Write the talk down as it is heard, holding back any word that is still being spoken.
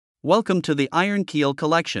Welcome to the Iron Keel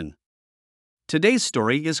Collection. Today's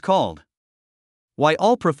story is called Why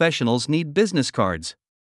All Professionals Need Business Cards.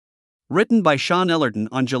 Written by Sean Ellerton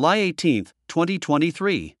on July 18,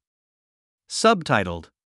 2023. Subtitled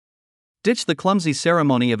Ditch the clumsy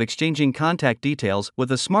ceremony of exchanging contact details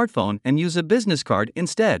with a smartphone and use a business card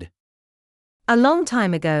instead. A long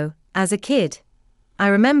time ago, as a kid, I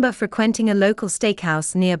remember frequenting a local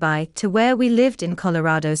steakhouse nearby to where we lived in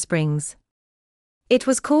Colorado Springs. It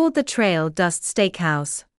was called the Trail Dust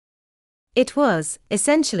Steakhouse. It was,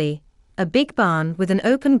 essentially, a big barn with an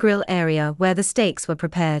open grill area where the steaks were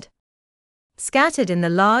prepared. Scattered in the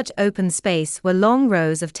large open space were long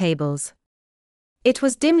rows of tables. It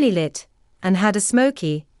was dimly lit, and had a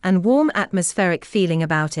smoky and warm atmospheric feeling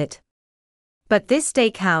about it. But this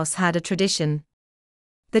steakhouse had a tradition.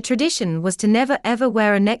 The tradition was to never ever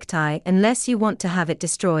wear a necktie unless you want to have it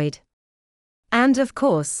destroyed. And of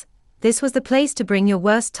course, this was the place to bring your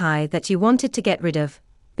worst tie that you wanted to get rid of,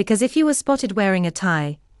 because if you were spotted wearing a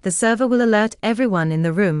tie, the server will alert everyone in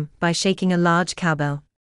the room by shaking a large cowbell.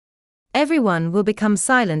 Everyone will become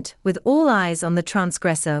silent with all eyes on the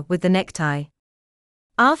transgressor with the necktie.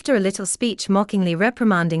 After a little speech mockingly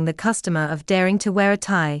reprimanding the customer of daring to wear a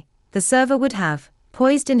tie, the server would have,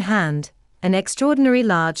 poised in hand, an extraordinary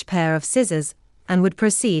large pair of scissors, and would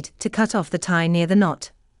proceed to cut off the tie near the knot.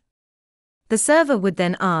 The server would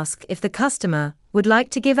then ask if the customer would like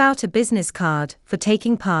to give out a business card for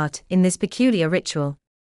taking part in this peculiar ritual.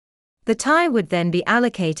 The tie would then be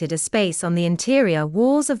allocated a space on the interior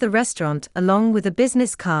walls of the restaurant along with a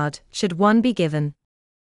business card, should one be given.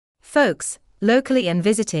 Folks, locally and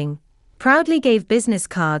visiting, proudly gave business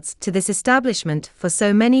cards to this establishment for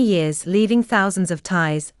so many years, leaving thousands of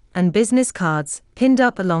ties and business cards pinned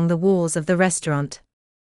up along the walls of the restaurant.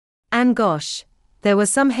 And gosh, there were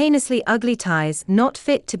some heinously ugly ties not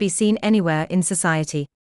fit to be seen anywhere in society.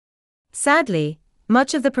 Sadly,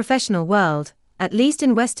 much of the professional world, at least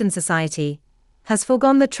in Western society, has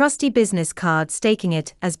foregone the trusty business card, staking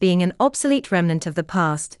it as being an obsolete remnant of the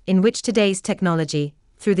past in which today's technology,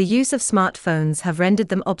 through the use of smartphones, have rendered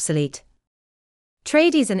them obsolete.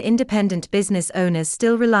 Tradies and independent business owners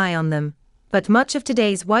still rely on them, but much of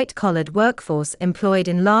today's white-collared workforce employed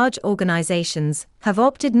in large organizations have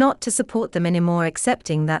opted not to support them anymore,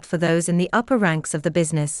 accepting that for those in the upper ranks of the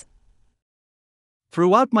business.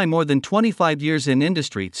 Throughout my more than 25 years in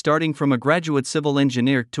industry, starting from a graduate civil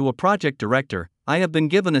engineer to a project director, I have been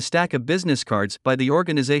given a stack of business cards by the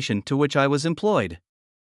organization to which I was employed.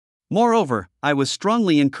 Moreover, I was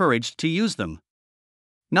strongly encouraged to use them.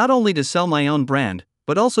 Not only to sell my own brand,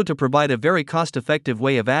 but also to provide a very cost-effective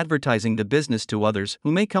way of advertising the business to others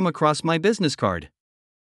who may come across my business card.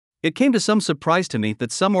 It came to some surprise to me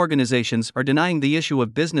that some organizations are denying the issue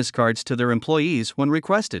of business cards to their employees when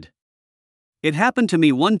requested. It happened to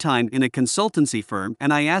me one time in a consultancy firm,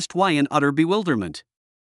 and I asked why in utter bewilderment.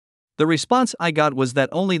 The response I got was that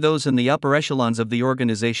only those in the upper echelons of the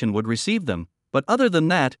organization would receive them, but other than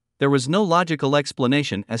that, there was no logical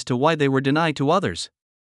explanation as to why they were denied to others.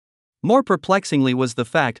 More perplexingly was the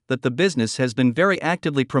fact that the business has been very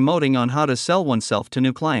actively promoting on how to sell oneself to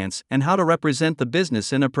new clients and how to represent the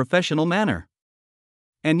business in a professional manner.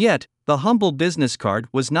 And yet, the humble business card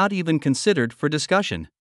was not even considered for discussion.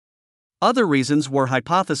 Other reasons were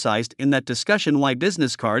hypothesized in that discussion why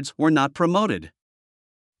business cards were not promoted.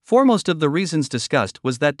 Foremost of the reasons discussed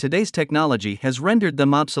was that today's technology has rendered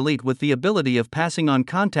them obsolete with the ability of passing on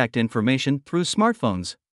contact information through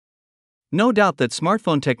smartphones. No doubt that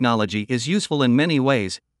smartphone technology is useful in many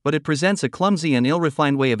ways, but it presents a clumsy and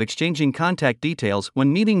ill-refined way of exchanging contact details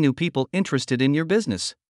when meeting new people interested in your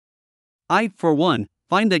business. I, for one,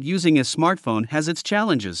 find that using a smartphone has its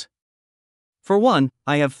challenges. For one,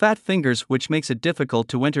 I have fat fingers, which makes it difficult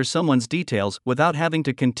to enter someone's details without having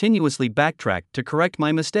to continuously backtrack to correct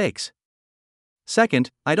my mistakes.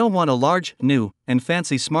 Second, I don't want a large, new, and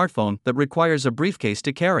fancy smartphone that requires a briefcase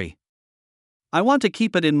to carry. I want to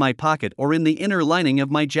keep it in my pocket or in the inner lining of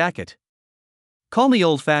my jacket. Call me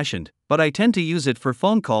old-fashioned, but I tend to use it for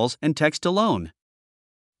phone calls and text alone.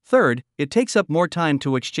 Third, it takes up more time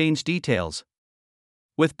to exchange details.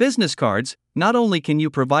 With business cards, not only can you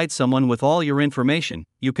provide someone with all your information,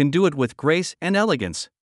 you can do it with grace and elegance.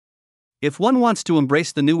 If one wants to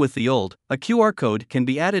embrace the new with the old, a QR code can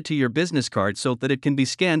be added to your business card so that it can be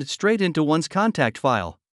scanned straight into one's contact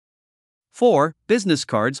file. 4. Business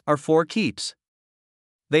cards are for keeps.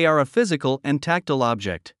 They are a physical and tactile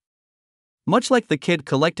object. Much like the kid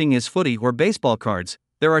collecting his footy or baseball cards,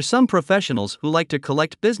 there are some professionals who like to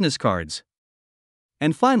collect business cards.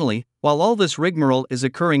 And finally, while all this rigmarole is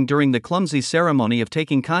occurring during the clumsy ceremony of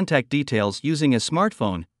taking contact details using a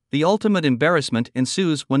smartphone, the ultimate embarrassment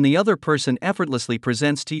ensues when the other person effortlessly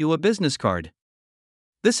presents to you a business card.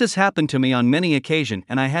 This has happened to me on many occasions,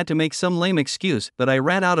 and I had to make some lame excuse that I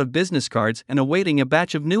ran out of business cards and awaiting a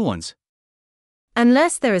batch of new ones.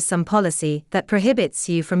 Unless there is some policy that prohibits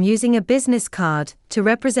you from using a business card to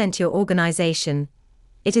represent your organization,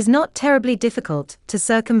 it is not terribly difficult to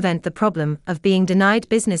circumvent the problem of being denied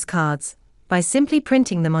business cards by simply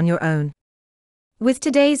printing them on your own. With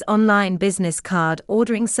today's online business card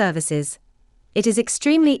ordering services, it is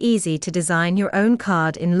extremely easy to design your own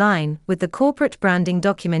card in line with the corporate branding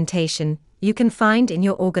documentation you can find in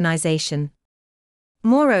your organization.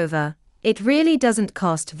 Moreover, it really doesn't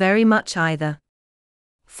cost very much either.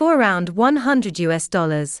 For around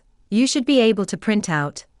 $100, you should be able to print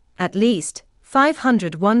out, at least,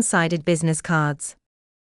 500 one-sided business cards.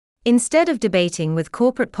 Instead of debating with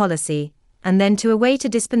corporate policy, and then to await a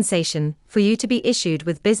dispensation for you to be issued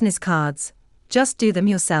with business cards, just do them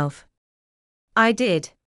yourself. I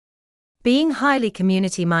did. Being highly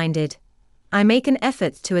community-minded, I make an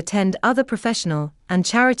effort to attend other professional and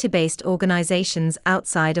charity-based organizations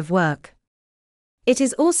outside of work. It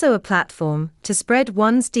is also a platform to spread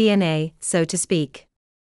one's DNA, so to speak.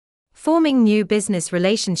 Forming new business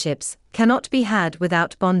relationships cannot be had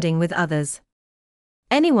without bonding with others.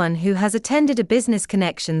 Anyone who has attended a business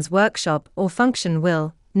connections workshop or function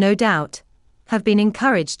will, no doubt, have been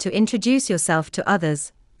encouraged to introduce yourself to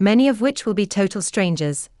others, many of which will be total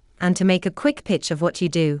strangers, and to make a quick pitch of what you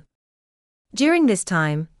do. During this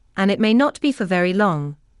time, and it may not be for very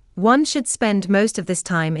long, one should spend most of this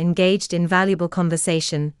time engaged in valuable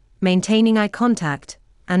conversation, maintaining eye contact,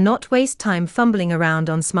 and not waste time fumbling around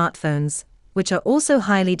on smartphones, which are also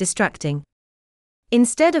highly distracting.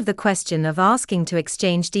 Instead of the question of asking to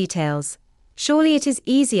exchange details, surely it is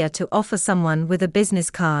easier to offer someone with a business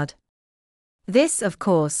card. This, of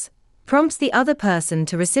course, prompts the other person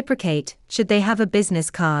to reciprocate should they have a business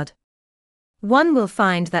card. One will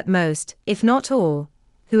find that most, if not all,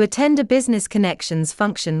 who attend a business connections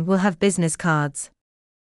function will have business cards.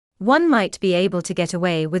 One might be able to get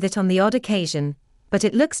away with it on the odd occasion, but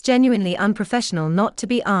it looks genuinely unprofessional not to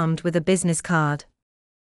be armed with a business card.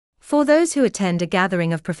 For those who attend a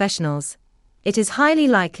gathering of professionals, it is highly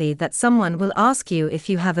likely that someone will ask you if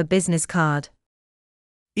you have a business card.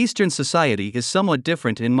 Eastern society is somewhat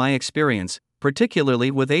different in my experience,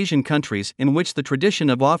 particularly with Asian countries in which the tradition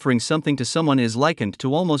of offering something to someone is likened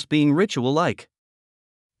to almost being ritual-like.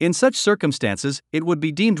 In such circumstances, it would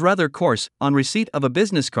be deemed rather coarse, on receipt of a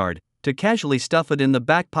business card, to casually stuff it in the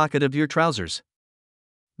back pocket of your trousers.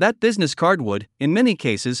 That business card would, in many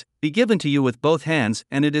cases, be given to you with both hands,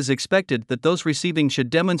 and it is expected that those receiving should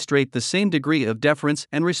demonstrate the same degree of deference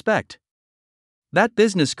and respect. That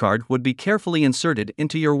business card would be carefully inserted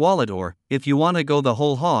into your wallet or, if you want to go the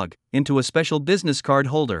whole hog, into a special business card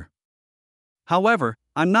holder. However,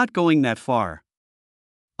 I'm not going that far.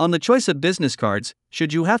 On the choice of business cards,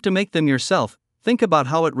 should you have to make them yourself, think about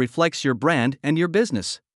how it reflects your brand and your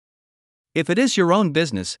business. If it is your own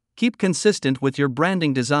business, keep consistent with your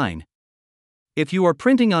branding design. If you are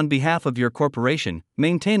printing on behalf of your corporation,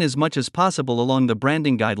 maintain as much as possible along the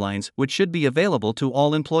branding guidelines which should be available to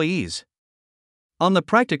all employees. On the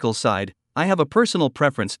practical side, I have a personal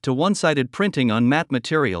preference to one-sided printing on matte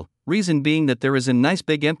material, reason being that there is a nice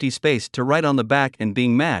big empty space to write on the back, and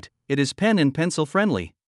being matte, it is pen and pencil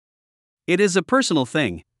friendly. It is a personal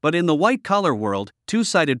thing, but in the white-collar world,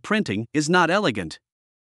 two-sided printing is not elegant.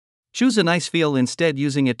 Choose a nice feel instead,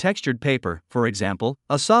 using a textured paper, for example,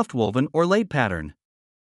 a soft woven or laid pattern.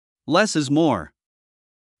 Less is more.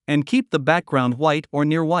 And keep the background white or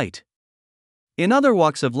near white. In other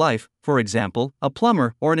walks of life, for example, a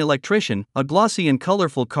plumber or an electrician, a glossy and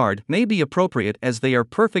colorful card may be appropriate, as they are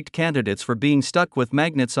perfect candidates for being stuck with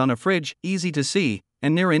magnets on a fridge, easy to see,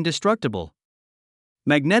 and near indestructible.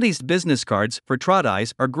 Magnetized business cards for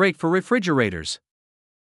trot-eyes are great for refrigerators.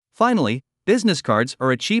 Finally, business cards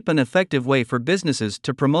are a cheap and effective way for businesses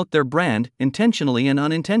to promote their brand, intentionally and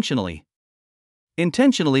unintentionally.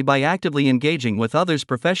 Intentionally by actively engaging with others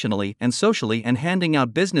professionally and socially, and handing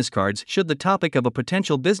out business cards should the topic of a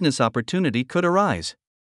potential business opportunity could arise.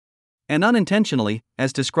 And unintentionally,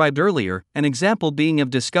 as described earlier, an example being of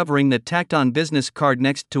discovering that tacked-on business card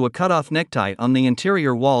next to a cut-off necktie on the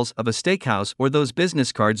interior walls of a steakhouse, or those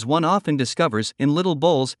business cards one often discovers in little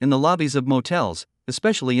bowls in the lobbies of motels,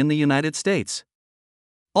 especially in the United States.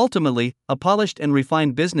 Ultimately, a polished and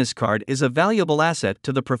refined business card is a valuable asset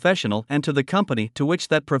to the professional and to the company to which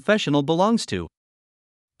that professional belongs to.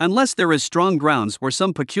 Unless there is strong grounds or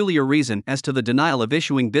some peculiar reason as to the denial of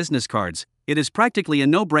issuing business cards, it is practically a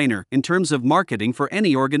no-brainer in terms of marketing for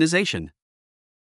any organization.